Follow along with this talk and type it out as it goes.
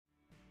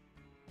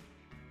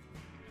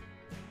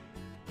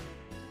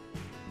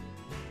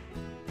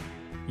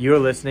You're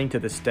listening to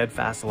the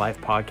Steadfast Life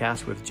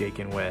podcast with Jake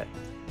and Whit,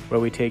 where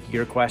we take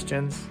your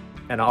questions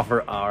and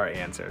offer our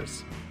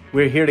answers.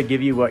 We're here to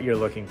give you what you're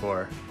looking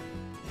for,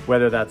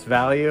 whether that's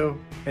value,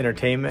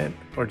 entertainment,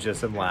 or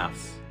just some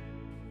laughs.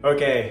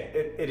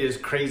 Okay, it is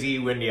crazy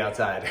windy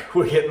outside.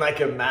 We're getting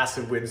like a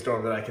massive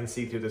windstorm that I can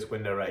see through this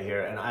window right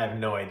here, and I have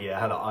no idea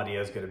how the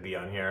audio is going to be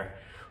on here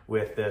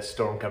with this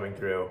storm coming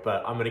through,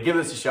 but I'm going to give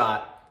this a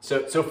shot.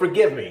 So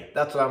forgive me.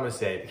 That's what I'm going to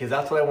say, because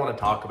that's what I want to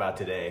talk about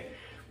today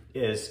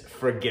is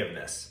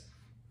forgiveness.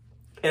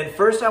 And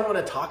first I want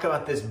to talk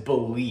about this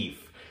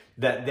belief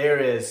that there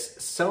is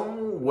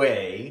some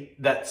way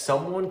that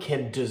someone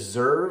can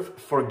deserve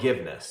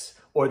forgiveness,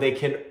 or they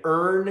can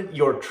earn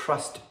your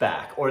trust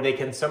back, or they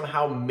can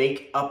somehow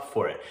make up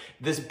for it.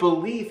 This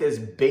belief is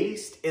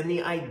based in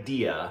the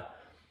idea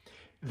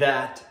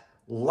that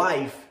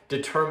life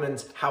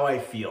determines how I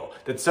feel,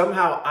 that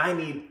somehow I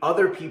need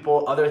other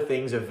people, other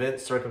things,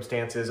 events,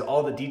 circumstances,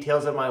 all the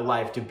details of my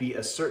life to be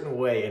a certain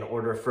way in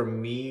order for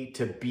me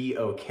to be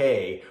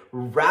okay,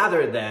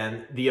 rather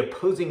than the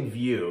opposing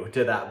view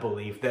to that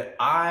belief that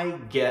I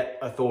get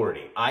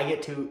authority, I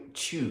get to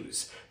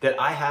choose,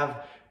 that I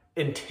have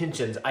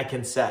intentions I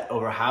can set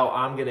over how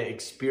I'm going to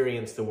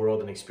experience the world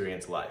and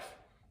experience life.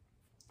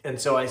 And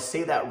so I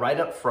say that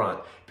right up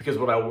front because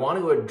what I want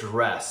to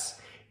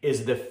address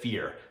is the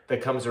fear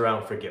that comes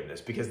around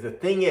forgiveness. Because the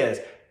thing is,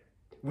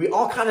 we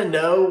all kind of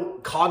know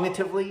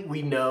cognitively,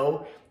 we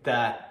know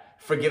that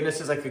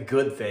forgiveness is like a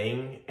good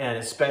thing. And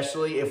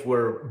especially if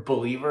we're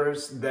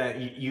believers,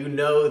 that you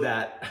know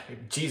that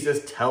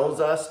Jesus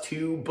tells us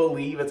to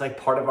believe. It's like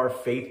part of our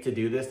faith to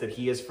do this, that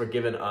he has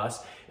forgiven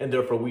us and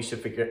therefore we should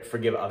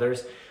forgive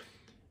others.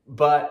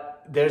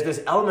 But there's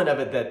this element of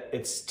it that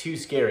it's too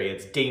scary,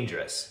 it's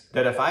dangerous.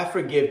 That if I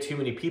forgive too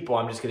many people,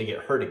 I'm just gonna get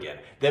hurt again.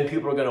 Then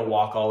people are gonna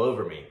walk all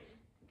over me.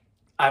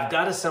 I've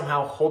got to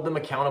somehow hold them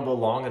accountable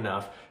long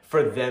enough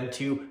for them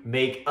to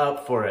make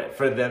up for it,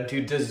 for them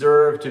to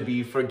deserve to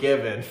be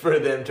forgiven, for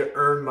them to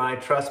earn my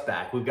trust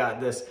back. We've got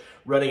this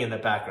running in the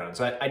background.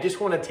 So I just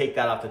want to take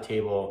that off the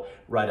table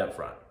right up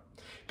front.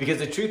 Because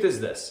the truth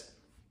is this: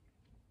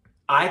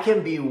 I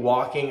can be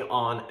walking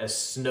on a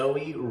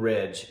snowy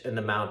ridge in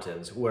the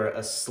mountains where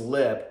a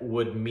slip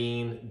would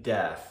mean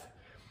death,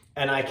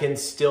 and I can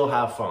still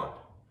have fun.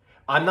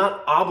 I'm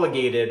not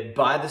obligated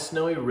by the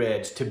snowy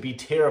ridge to be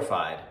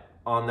terrified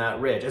on that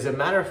ridge. As a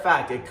matter of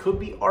fact, it could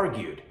be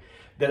argued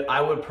that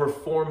I would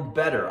perform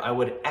better, I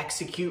would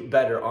execute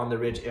better on the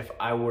ridge if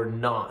I were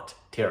not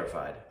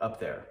terrified up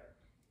there.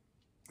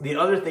 The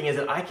other thing is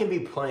that I can be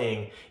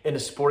playing in a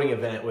sporting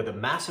event with a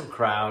massive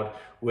crowd,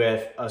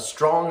 with a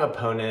strong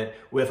opponent,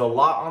 with a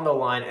lot on the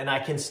line, and I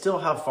can still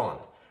have fun.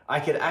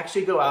 I could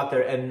actually go out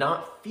there and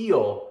not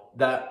feel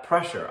that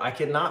pressure. I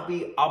cannot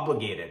be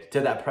obligated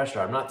to that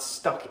pressure. I'm not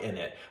stuck in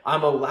it.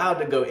 I'm allowed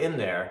to go in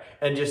there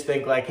and just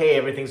think like, hey,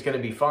 everything's going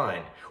to be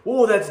fine.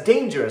 Whoa, that's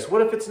dangerous.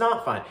 What if it's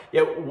not fine?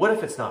 Yeah, what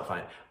if it's not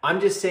fine? I'm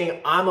just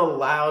saying I'm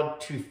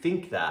allowed to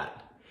think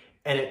that.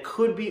 And it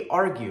could be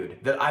argued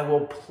that I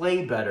will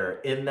play better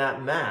in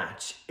that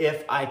match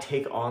if I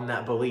take on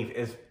that belief.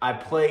 If I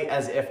play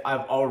as if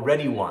I've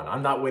already won.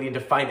 I'm not waiting to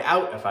find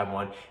out if I've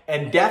won.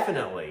 And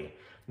definitely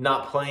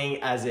not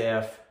playing as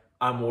if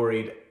I'm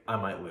worried I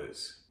might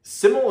lose.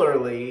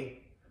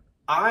 Similarly,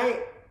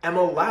 I am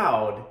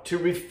allowed to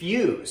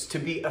refuse to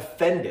be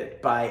offended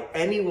by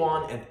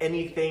anyone and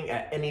anything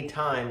at any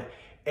time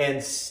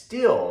and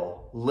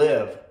still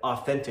live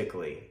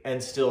authentically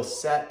and still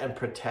set and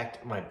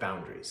protect my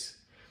boundaries.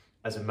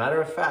 As a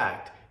matter of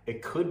fact,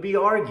 it could be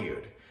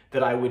argued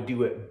that I would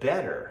do it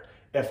better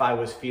if I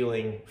was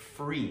feeling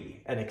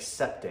free and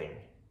accepting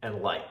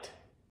and light.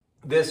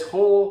 This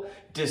whole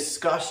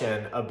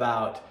discussion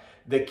about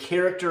the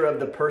character of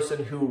the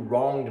person who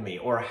wronged me,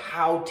 or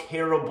how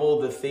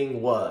terrible the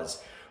thing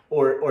was,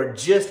 or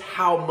just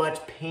how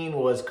much pain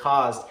was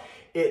caused,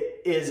 it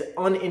is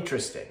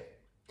uninteresting.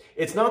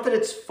 It's not that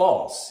it's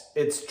false.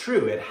 It's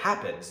true. It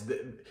happens.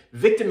 The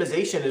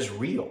victimization is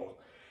real.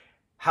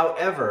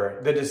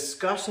 However, the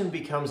discussion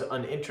becomes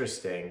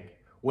uninteresting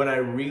when I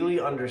really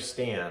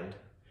understand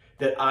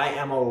that I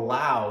am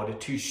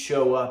allowed to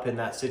show up in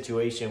that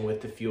situation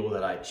with the fuel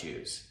that I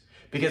choose.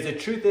 Because the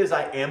truth is,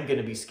 I am going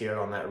to be scared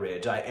on that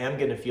ridge. I am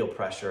going to feel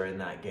pressure in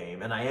that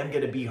game. And I am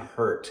going to be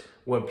hurt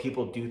when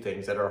people do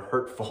things that are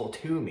hurtful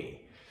to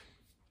me.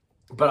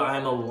 But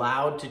I'm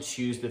allowed to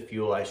choose the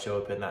fuel I show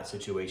up in that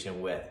situation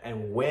with.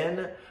 And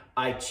when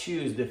I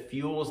choose the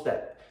fuels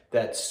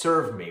that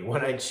serve me,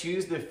 when I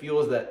choose the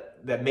fuels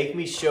that make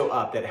me show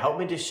up, that help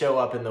me to show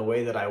up in the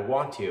way that I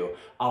want to,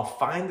 I'll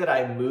find that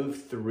I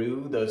move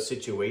through those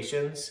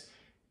situations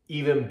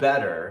even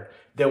better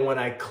than when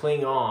I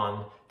cling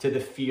on to the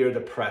fear,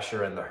 the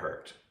pressure, and the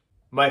hurt.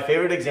 My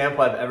favorite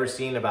example I've ever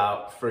seen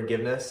about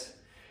forgiveness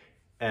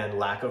and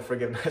lack of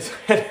forgiveness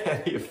and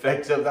the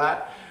effects of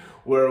that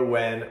were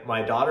when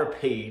my daughter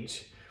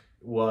Paige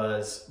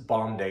was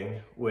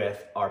bonding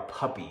with our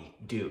puppy,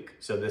 Duke.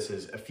 So this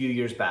is a few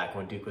years back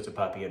when Duke was a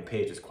puppy and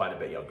Paige was quite a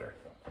bit younger.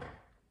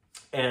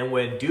 And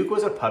when Duke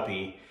was a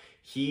puppy,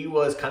 he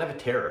was kind of a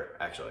terror,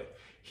 actually.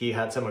 He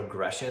had some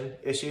aggression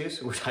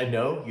issues, which I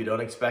know you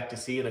don't expect to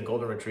see in a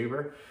golden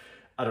retriever.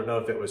 I don't know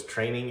if it was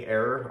training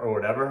error or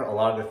whatever. A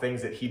lot of the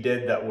things that he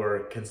did that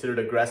were considered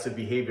aggressive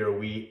behavior,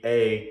 we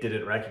A,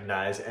 didn't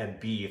recognize, and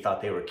B,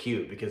 thought they were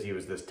cute because he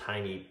was this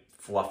tiny,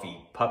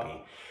 fluffy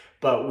puppy.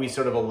 But we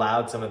sort of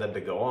allowed some of them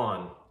to go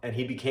on, and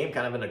he became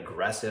kind of an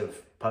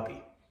aggressive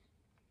puppy.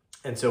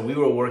 And so we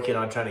were working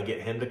on trying to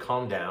get him to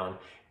calm down.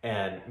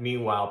 And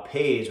meanwhile,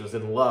 Paige was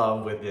in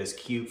love with this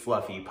cute,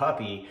 fluffy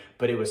puppy,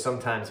 but it was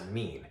sometimes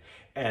mean.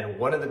 And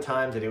one of the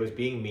times that it was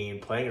being mean,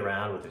 playing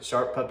around with its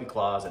sharp puppy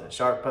claws and its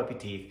sharp puppy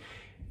teeth,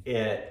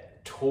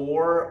 it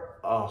tore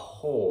a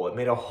hole. It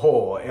made a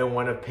hole in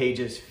one of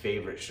Paige's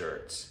favorite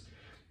shirts.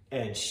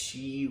 And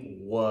she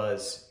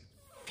was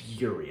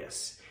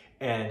furious.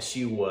 And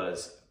she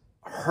was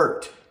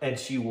hurt. And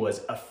she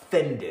was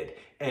offended.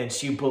 And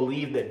she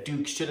believed that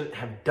Duke shouldn't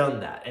have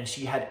done that. And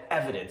she had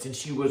evidence, and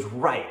she was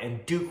right.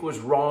 And Duke was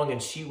wrong, and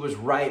she was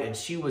right. And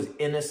she was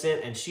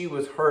innocent, and she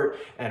was hurt,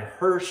 and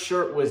her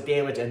shirt was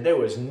damaged. And there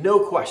was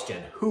no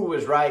question who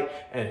was right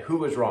and who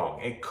was wrong.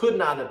 It could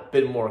not have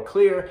been more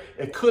clear.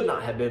 It could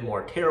not have been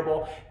more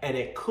terrible. And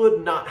it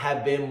could not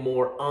have been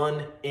more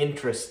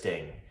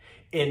uninteresting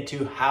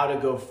into how to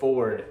go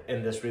forward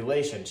in this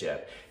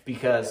relationship.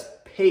 Because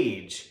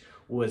Paige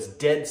was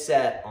dead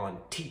set on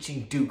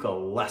teaching Duke a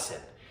lesson.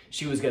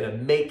 She was going to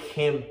make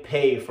him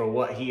pay for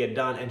what he had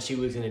done, and she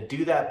was going to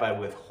do that by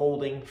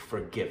withholding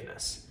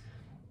forgiveness.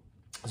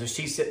 So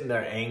she's sitting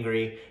there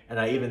angry, and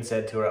I even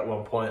said to her at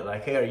one point,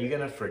 like, hey, are you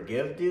going to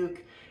forgive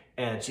Duke?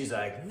 And she's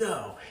like,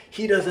 no,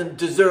 he doesn't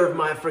deserve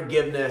my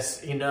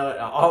forgiveness. You know,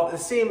 all the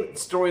same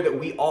story that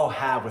we all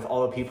have with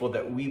all the people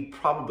that we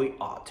probably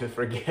ought to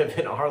forgive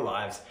in our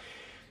lives.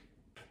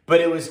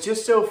 But it was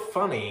just so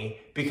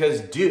funny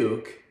because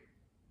Duke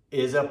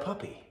is a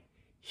puppy.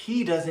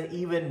 He doesn't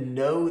even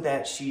know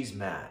that she's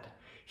mad.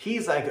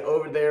 He's like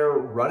over there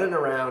running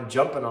around,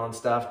 jumping on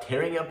stuff,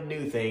 tearing up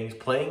new things,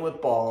 playing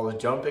with balls,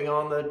 jumping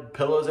on the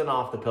pillows and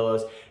off the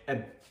pillows.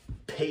 And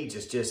Paige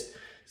is just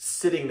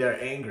sitting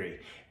there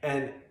angry.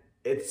 And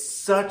it's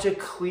such a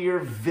clear,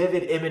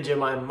 vivid image in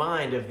my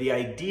mind of the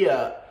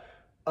idea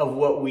of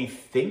what we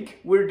think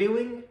we're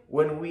doing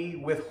when we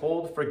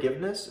withhold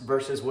forgiveness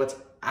versus what's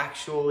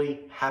actually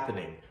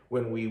happening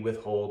when we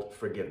withhold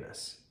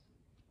forgiveness.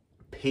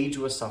 Paige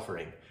was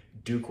suffering.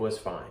 Duke was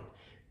fine.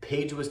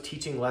 Paige was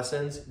teaching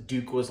lessons.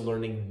 Duke was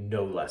learning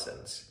no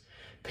lessons.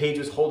 Paige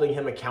was holding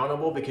him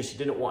accountable because she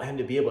didn't want him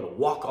to be able to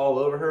walk all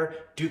over her.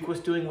 Duke was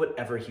doing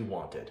whatever he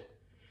wanted.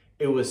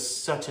 It was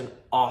such an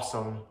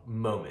awesome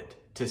moment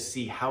to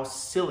see how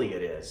silly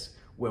it is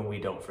when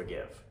we don't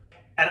forgive.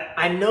 And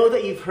I know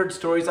that you've heard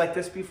stories like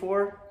this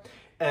before,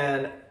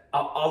 and a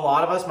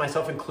lot of us,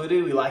 myself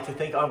included, we like to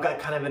think, oh, I've got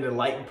kind of an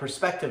enlightened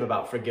perspective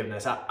about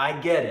forgiveness. I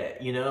get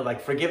it, you know, like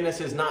forgiveness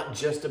is not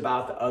just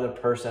about the other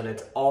person,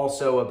 it's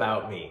also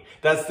about me.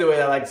 That's the way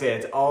I like to say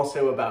it, it's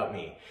also about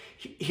me.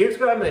 Here's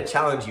what I'm going to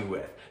challenge you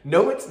with.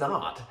 No, it's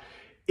not.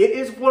 It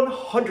is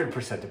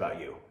 100% about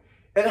you.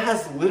 It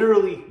has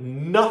literally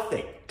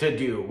nothing to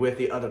do with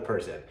the other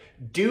person.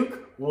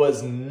 Duke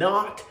was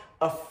not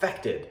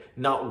affected.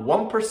 Not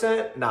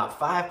 1%, not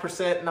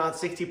 5%, not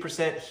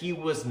 60%. He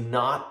was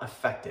not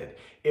affected.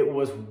 It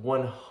was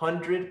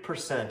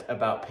 100%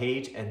 about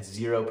Paige and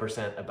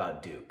 0%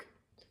 about Duke.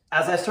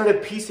 As I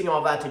started piecing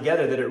all that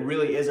together, that it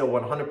really is a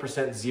 100%,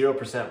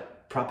 0%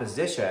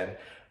 proposition,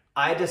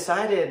 I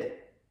decided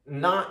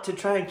not to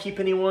try and keep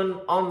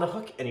anyone on the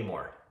hook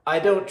anymore. I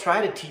don't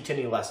try to teach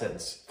any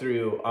lessons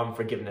through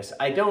unforgiveness.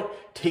 I don't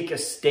take a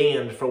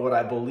stand for what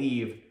I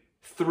believe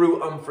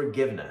through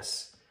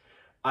unforgiveness.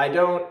 I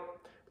don't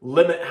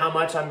limit how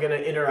much I'm going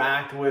to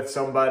interact with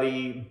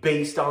somebody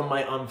based on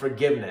my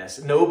unforgiveness.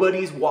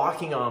 Nobody's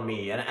walking on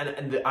me.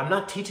 And I'm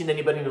not teaching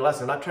anybody any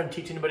lessons. I'm not trying to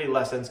teach anybody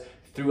lessons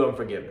through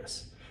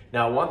unforgiveness.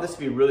 Now, I want this to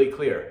be really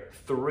clear.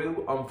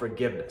 Through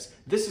unforgiveness.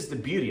 This is the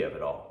beauty of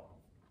it all.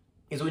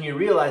 Is when you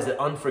realize that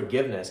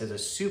unforgiveness is a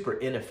super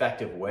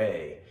ineffective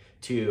way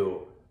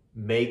to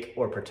make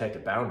or protect a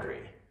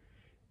boundary.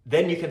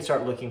 Then you can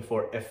start looking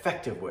for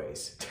effective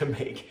ways to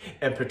make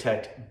and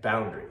protect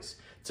boundaries.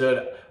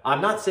 So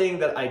I'm not saying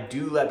that I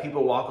do let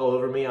people walk all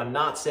over me. I'm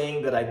not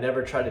saying that I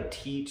never try to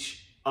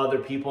teach other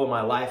people in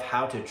my life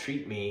how to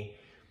treat me.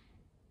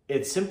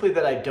 It's simply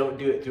that I don't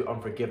do it through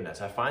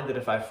unforgiveness. I find that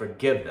if I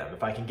forgive them,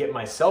 if I can get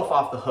myself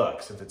off the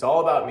hook, since it's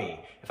all about me,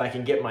 if I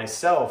can get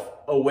myself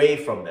away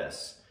from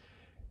this,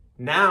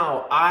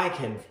 now I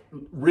can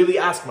really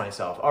ask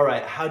myself, all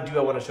right, how do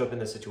I want to show up in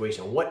this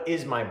situation? What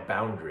is my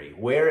boundary?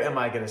 Where am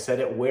I going to set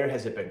it? Where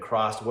has it been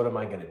crossed? What am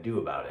I going to do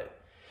about it?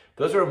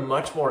 Those are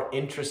much more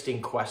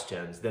interesting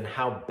questions than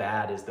how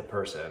bad is the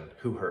person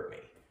who hurt me.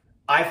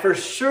 I for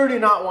sure do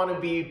not want to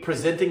be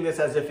presenting this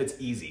as if it's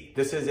easy.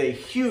 This is a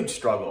huge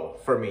struggle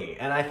for me,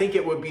 and I think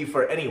it would be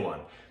for anyone.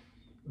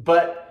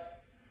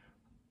 But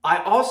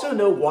I also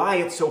know why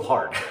it's so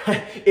hard.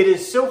 It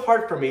is so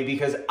hard for me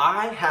because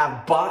I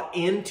have bought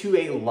into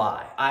a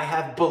lie. I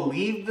have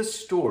believed the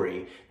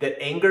story that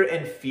anger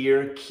and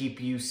fear keep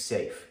you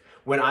safe.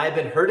 when I've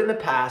been hurt in the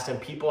past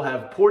and people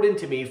have poured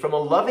into me from a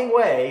loving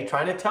way,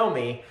 trying to tell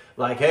me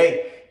like,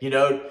 hey,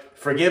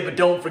 forgive but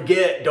don't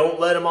forget. Don't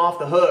let them off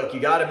the hook. You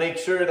got to make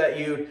sure that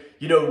you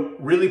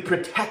really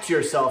protect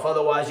yourself.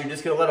 Otherwise, you're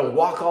just going to let them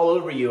walk all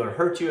over you and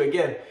hurt you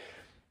again.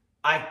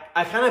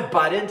 I kind of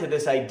bought into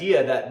this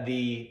idea that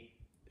the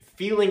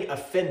feeling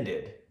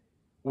offended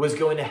was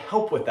going to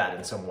help with that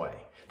in some way,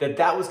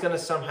 that was going to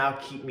somehow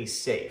keep me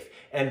safe.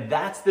 And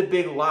that's the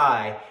big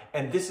lie.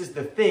 And this is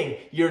the thing.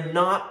 You're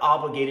not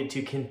obligated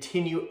to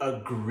continue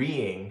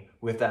agreeing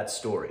with that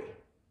story.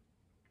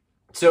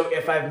 So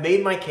if I've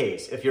made my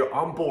case, if you're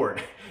on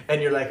board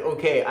and you're like,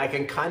 okay, I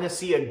can kind of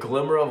see a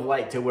glimmer of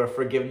light to where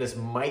forgiveness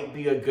might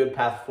be a good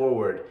path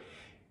forward,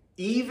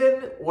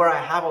 even where I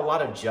have a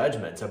lot of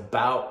judgments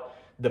about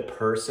the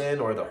person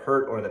or the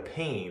hurt or the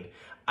pain,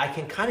 I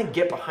can kind of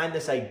get behind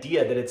this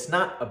idea that it's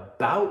not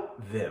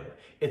about them.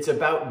 It's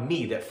about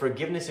me, that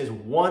forgiveness is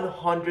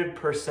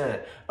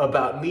 100%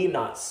 about me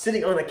not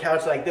sitting on the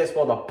couch like this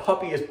while the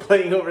puppy is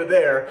playing over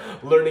there,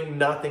 learning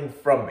nothing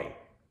from me.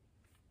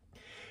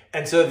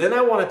 And so then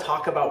I want to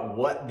talk about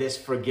what this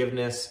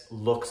forgiveness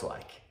looks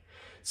like.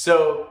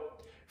 So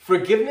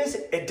forgiveness,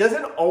 it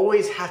doesn't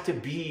always have to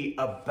be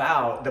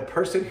about the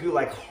person who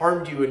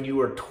harmed you when you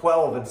were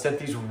 12 and sent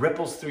these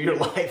ripples through your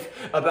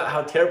life about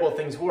how terrible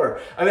things were.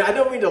 I mean, I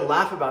don't mean to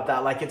laugh about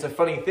that like it's a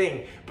funny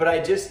thing, but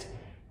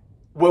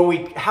when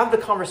we have the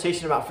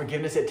conversation about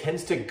forgiveness, it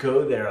tends to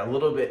go there a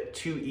little bit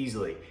too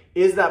easily.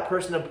 Is that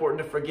person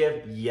important to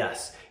forgive?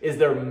 Yes. Is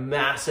there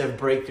massive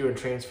breakthrough and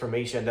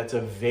transformation that's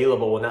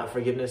available when that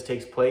forgiveness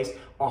takes place?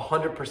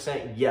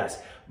 100%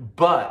 yes.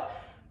 But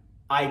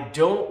I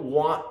don't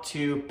want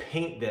to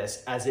paint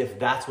this as if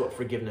that's what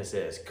forgiveness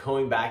is,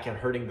 going back and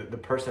hurting the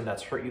person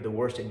that's hurt you the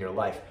worst in your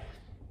life.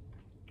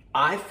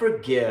 I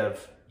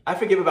forgive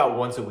about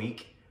once a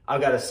week.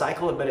 I've got a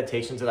cycle of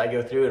meditations that I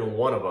go through, and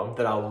one of them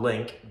that I'll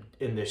link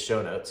in the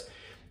show notes,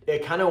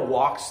 it kind of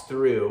walks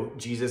through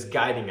Jesus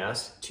guiding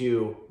us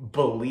to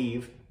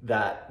believe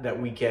that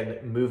we can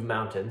move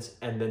mountains,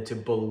 and then to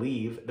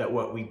believe that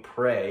what we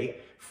pray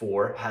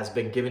for has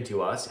been given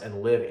to us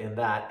and live in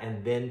that,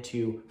 and then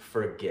to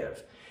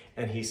forgive.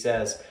 And he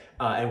says,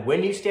 and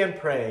when you stand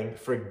praying,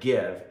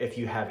 forgive if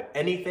you have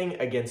anything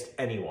against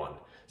anyone.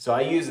 So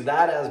I use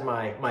that as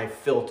my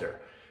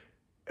filter.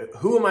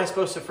 Who am I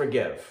supposed to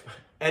forgive?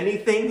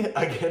 Anything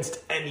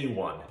against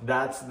anyone.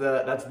 That's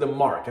the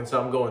mark. And so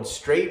I'm going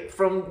straight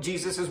from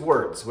Jesus's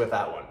words with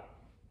that one.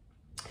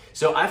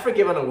 So I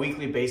forgive on a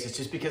weekly basis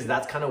just because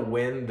that's kind of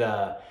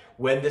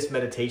when this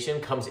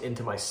meditation comes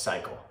into my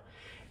cycle.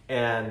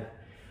 And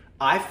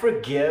I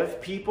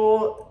forgive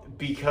people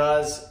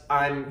because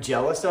I'm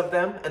jealous of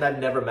them and I've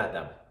never met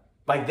them.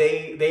 Like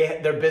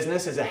their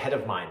business is ahead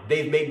of mine.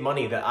 They've made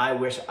money that I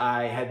wish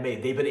I had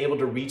made. They've been able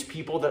to reach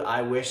people that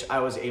I wish I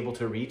was able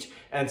to reach.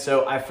 And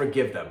so I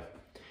forgive them.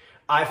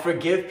 I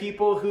forgive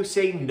people who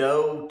say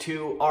no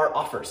to our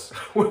offers.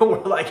 When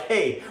we're like,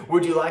 hey,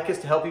 would you like us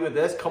to help you with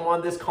this? Come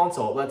on this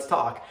consult, let's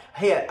talk.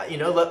 Hey,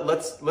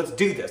 let's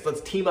do this.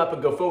 Let's team up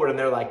and go forward. And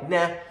they're like,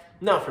 nah,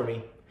 not for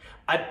me.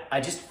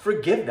 I just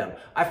forgive them.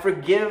 I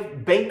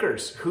forgive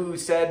bankers who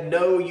said,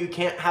 no, you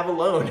can't have a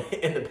loan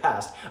in the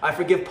past. I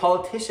forgive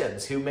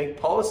politicians who make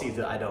policies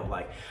that I don't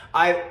like.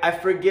 I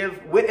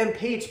forgive Whit and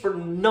Paige for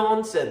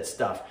nonsense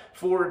stuff,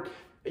 for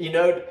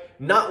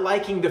not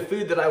liking the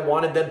food that I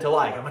wanted them to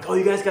like. I'm like, oh,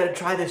 you guys got to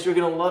try this. You're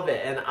going to love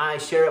it. And I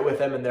share it with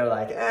them and they're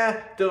like,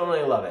 don't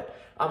really love it.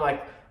 I'm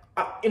like,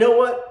 you know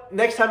what?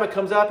 Next time it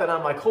comes up and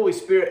I'm like, Holy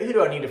Spirit, who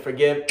do I need to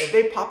forgive? If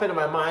they pop into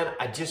my mind,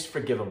 I just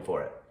forgive them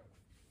for it.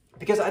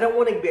 Because I don't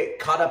want to get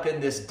caught up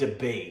in this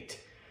debate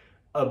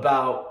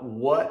about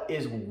what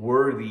is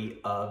worthy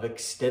of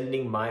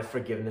extending my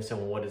forgiveness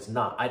and what is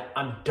not.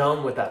 I'm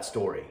done with that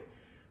story.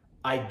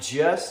 I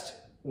just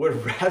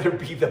would rather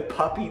be the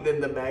puppy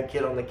than the mad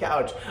kid on the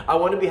couch. I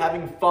want to be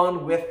having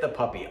fun with the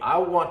puppy. I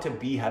want to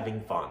be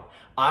having fun.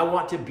 I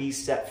want to be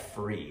set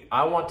free.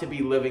 I want to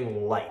be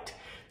living light.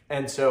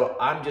 And so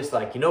I'm just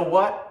like, you know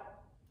what?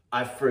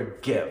 I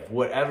forgive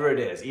whatever it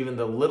is, even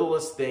the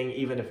littlest thing,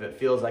 even if it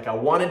feels like I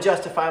want to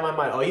justify my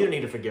mind. Oh, you don't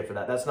need to forgive for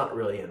that. That's not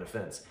really an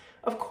offense.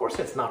 Of course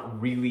it's not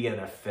really an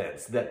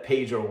offense that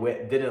Paige or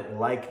Whit didn't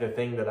like the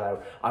thing that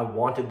I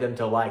wanted them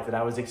to like, that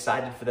I was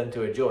excited for them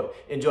to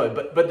enjoy.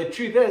 But the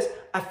truth is,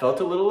 I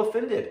felt a little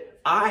offended.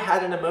 I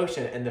had an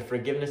emotion, and the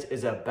forgiveness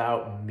is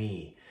about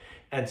me.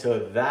 And so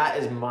that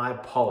is my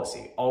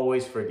policy.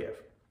 Always forgive.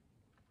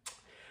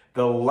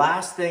 The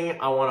last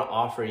thing I want to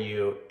offer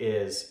you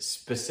is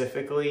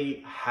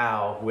specifically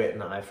how Whit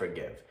and I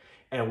forgive.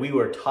 And we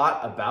were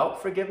taught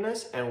about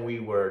forgiveness, and we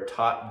were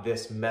taught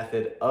this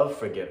method of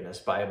forgiveness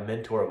by a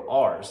mentor of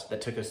ours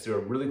that took us through a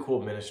really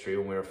cool ministry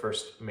when we were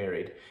first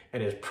married,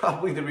 and is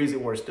probably the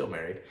reason we're still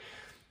married.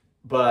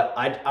 But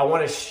I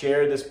want to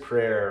share this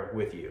prayer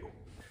with you.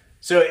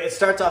 So it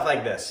starts off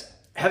like this.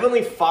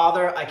 Heavenly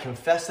Father, I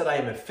confess that I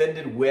am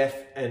offended with,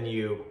 and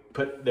you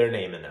put their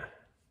name in there.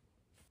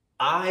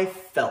 I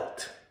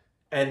felt,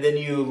 and then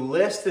you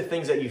list the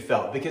things that you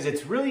felt, because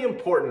it's really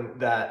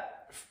important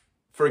that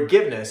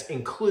forgiveness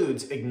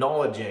includes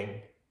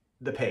acknowledging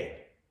the pain.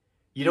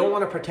 You don't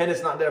want to pretend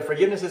it's not there.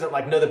 Forgiveness isn't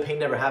like, no, the pain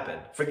never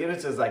happened.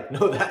 Forgiveness is like,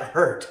 no, that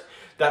hurt.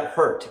 That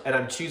hurt, and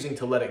I'm choosing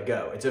to let it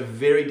go. It's a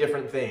very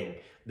different thing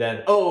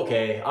than, oh,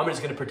 okay, I'm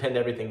just going to pretend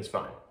everything's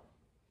fine.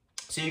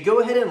 So you go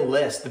ahead and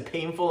list the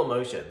painful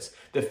emotions,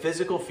 the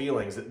physical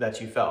feelings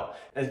that you felt.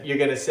 And you're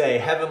going to say,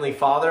 Heavenly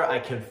Father, I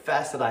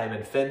confess that I am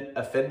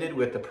offended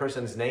with the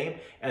person's name.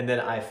 And then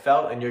I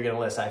felt, and you're going to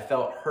list, I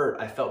felt hurt.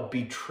 I felt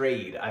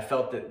betrayed. I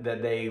felt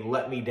that they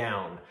let me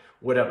down,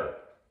 whatever.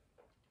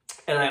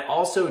 And I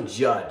also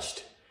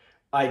judged.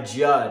 I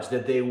judged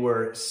that they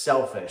were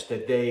selfish,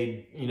 that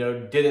they,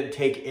 didn't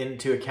take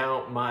into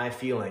account my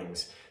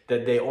feelings,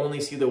 that they only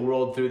see the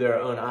world through their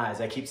own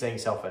eyes. I keep saying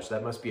selfish.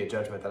 That must be a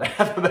judgment that I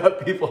have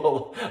about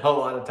people a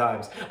lot of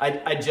times.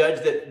 I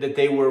judged that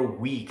they were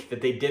weak, that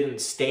they didn't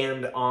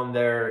stand on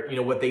their,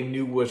 what they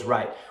knew was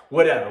right.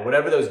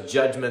 Whatever those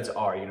judgments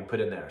are, you can put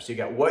in there. So you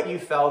got what you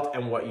felt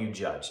and what you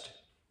judged.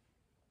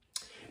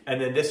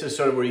 And then this is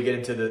sort of where you get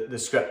into the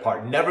script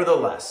part.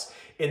 Nevertheless,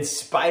 in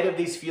spite of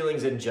these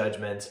feelings and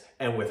judgments,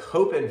 and with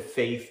hope and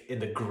faith in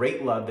the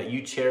great love that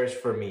you cherish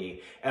for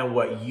me and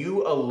what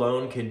you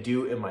alone can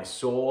do in my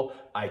soul,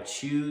 I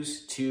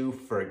choose to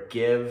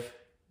forgive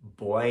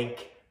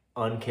blank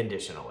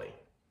unconditionally.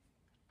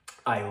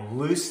 I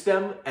loose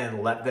them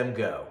and let them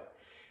go.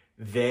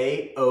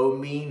 They owe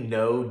me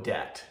no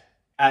debt.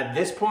 At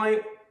this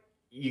point,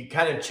 you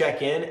kind of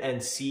check in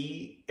and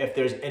see if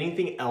there's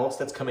anything else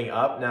that's coming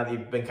up now that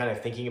you've been kind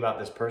of thinking about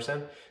this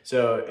person.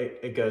 So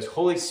it goes,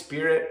 Holy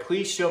Spirit,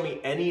 please show me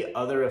any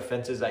other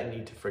offenses I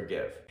need to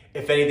forgive.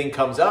 If anything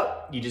comes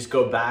up, you just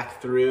go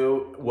back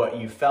through what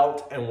you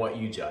felt and what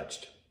you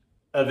judged.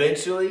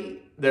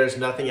 Eventually, there's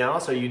nothing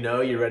else, or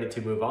you're ready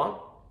to move on.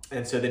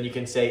 And so then you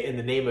can say, in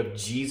the name of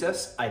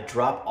Jesus, I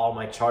drop all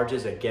my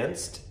charges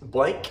against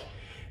blank,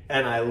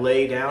 and I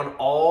lay down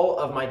all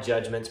of my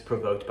judgments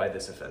provoked by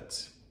this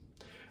offense.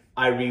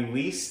 I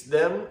release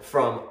them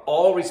from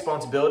all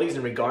responsibilities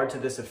in regard to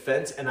this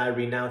offense, and I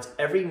renounce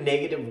every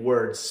negative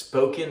word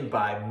spoken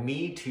by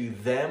me to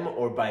them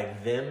or by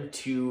them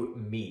to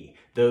me.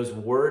 Those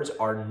words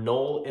are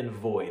null and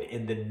void.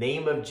 In the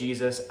name of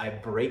Jesus, I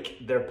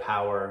break their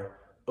power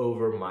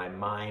over my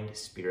mind,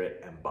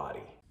 spirit, and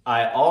body.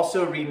 I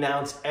also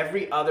renounce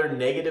every other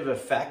negative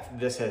effect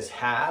this has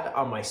had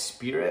on my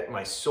spirit,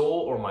 my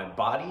soul, or my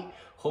body.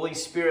 Holy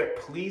Spirit,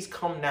 please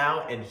come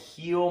now and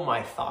heal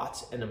my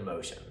thoughts and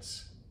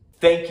emotions.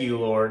 Thank you,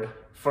 Lord,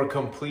 for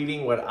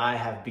completing what I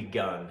have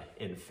begun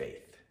in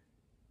faith.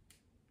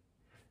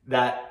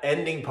 That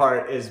ending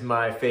part is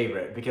my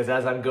favorite, because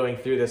as I'm going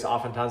through this,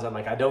 oftentimes I'm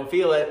like, I don't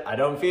feel it. I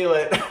don't feel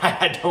it.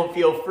 I don't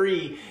feel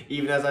free,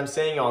 even as I'm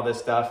saying all this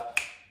stuff.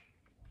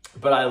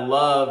 But I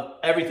love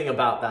everything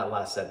about that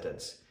last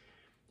sentence.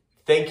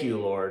 Thank you,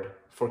 Lord,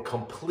 for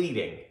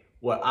completing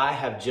what I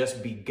have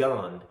just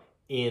begun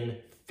in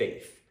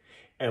faith.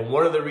 And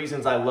one of the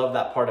reasons I love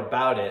that part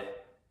about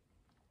it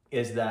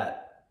is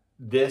that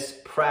this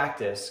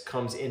practice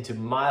comes into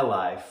my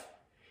life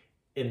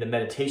in the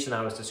meditation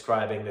I was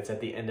describing that's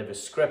at the end of a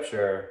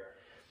scripture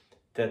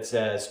that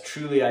says,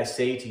 truly I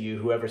say to you,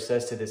 whoever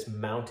says to this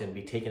mountain,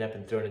 be taken up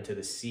and thrown into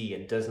the sea,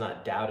 and does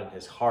not doubt in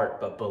his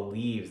heart, but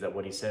believes that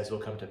what he says will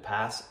come to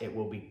pass, it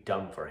will be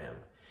done for him.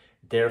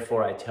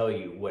 Therefore, I tell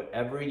you,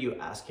 whatever you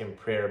ask in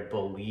prayer,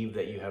 believe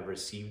that you have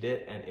received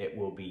it, and it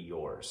will be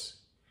yours.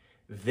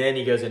 Then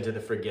he goes into the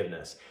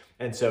forgiveness.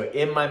 And so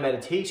in my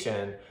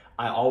meditation,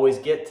 I always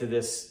get to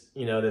this,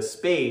 this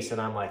space, and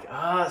I'm like,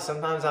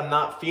 sometimes I'm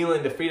not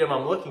feeling the freedom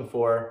I'm looking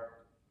for.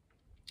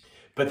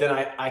 But then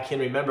I can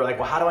remember, like,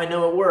 well, how do I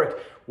know it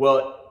worked?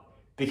 Well,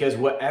 because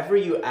whatever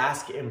you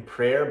ask in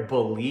prayer,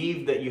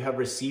 believe that you have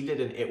received it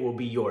and it will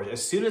be yours.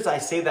 As soon as I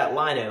say that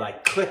line, it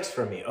like clicks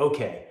for me.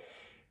 Okay,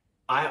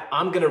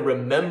 I'm going to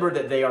remember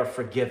that they are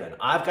forgiven.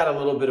 I've got a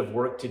little bit of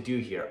work to do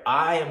here.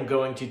 I am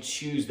going to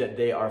choose that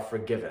they are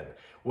forgiven.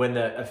 When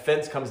the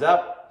offense comes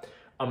up,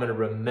 I'm going to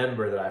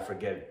remember that I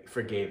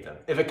forgave them.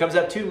 If it comes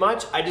up too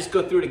much, I just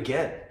go through it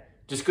again.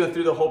 Just go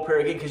through the whole prayer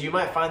again, because you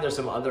might find there's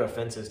some other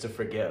offenses to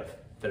forgive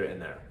that are in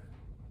there.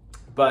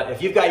 But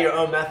if you've got your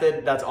own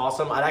method, that's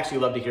awesome. I'd actually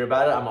love to hear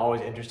about it. I'm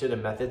always interested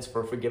in methods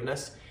for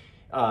forgiveness.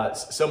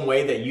 Some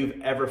way that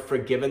you've ever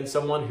forgiven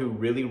someone who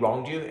really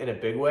wronged you in a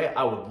big way,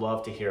 I would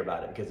love to hear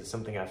about it, because it's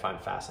something I find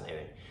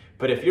fascinating.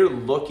 But if you're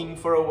looking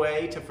for a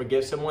way to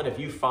forgive someone, if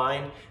you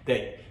find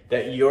that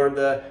you're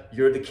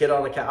the kid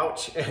on the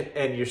couch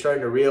and you're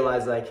starting to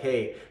realize, like,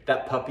 hey,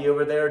 that puppy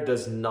over there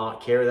does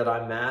not care that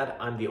I'm mad.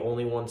 I'm the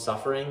only one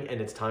suffering, and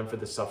it's time for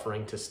the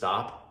suffering to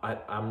stop.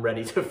 I'm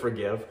ready to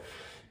forgive.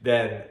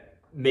 Then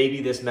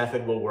maybe this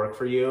method will work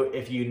for you.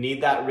 If you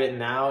need that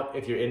written out,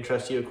 if you're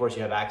interested, of course,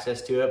 you have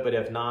access to it. But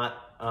if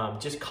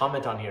not, just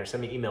comment on here,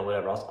 send me an email,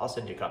 whatever. I'll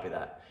send you a copy of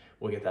that.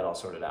 We'll get that all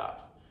sorted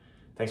out.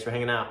 Thanks for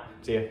hanging out.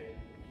 See you.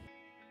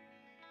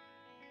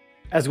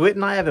 As Whit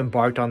and I have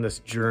embarked on this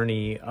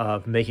journey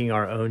of making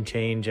our own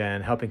change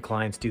and helping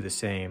clients do the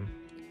same,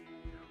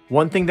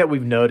 one thing that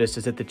we've noticed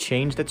is that the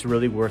change that's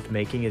really worth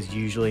making is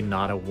usually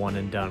not a one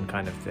and done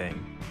kind of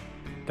thing.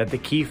 That the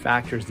key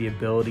factor is the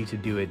ability to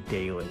do it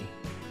daily.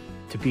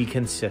 to be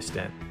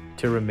consistent,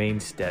 to remain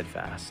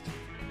steadfast.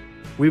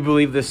 We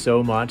believe this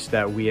so much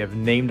that we have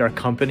named our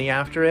company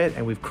after it,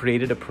 and we've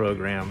created a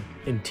program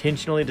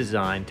intentionally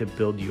designed to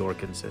build your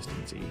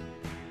consistency.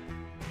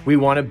 We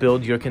want to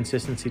build your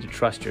consistency to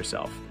trust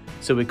yourself,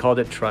 so we called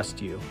it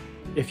Trust You.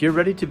 If you're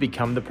ready to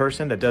become the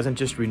person that doesn't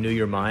just renew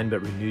your mind,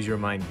 but renews your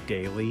mind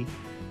daily,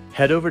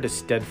 head over to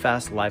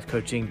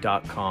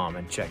steadfastlifecoaching.com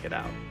and check it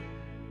out.